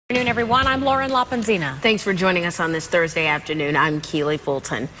Good afternoon, everyone. I'm Lauren Lapanzina. Thanks for joining us on this Thursday afternoon. I'm Keely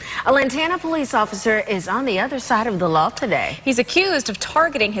Fulton. A Lantana police officer is on the other side of the law today. He's accused of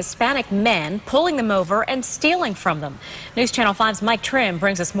targeting Hispanic men, pulling them over, and stealing from them. News Channel 5's Mike Trim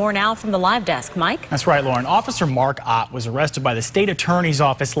brings us more now from the live desk. Mike? That's right, Lauren. Officer Mark Ott was arrested by the state attorney's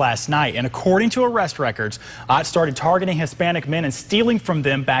office last night, and according to arrest records, Ott started targeting Hispanic men and stealing from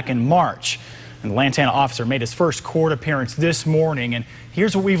them back in March. And the Lantana officer made his first court appearance this morning, and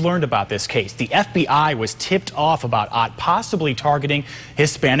here's what we've learned about this case. The FBI was tipped off about Ott possibly targeting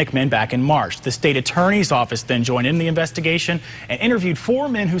Hispanic men back in March. The state attorney's office then joined in the investigation and interviewed 4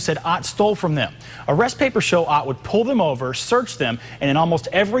 men who said Ott stole from them. Arrest papers show Ott would pull them over, search them, and in almost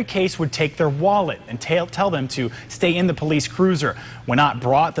every case would take their wallet and tell them to stay in the police cruiser. When Ott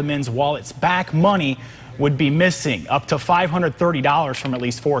brought the men's wallets back, money would be missing, up to $530 from at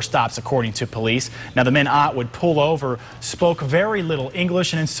least 4 stops, according to police. Now, the men Ott would pull over spoke very little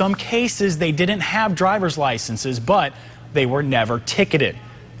English, and in some cases, they didn't have driver's licenses, but they were never ticketed.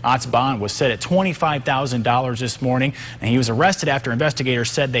 Ott's bond was set at $25,000 this morning, and he was arrested after investigators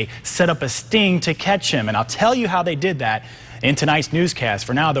said they set up a sting to catch him. And I'll tell you how they did that in tonight's newscast.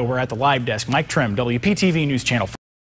 For now, though, we're at the live desk. Mike Trim, WPTV News Channel 4.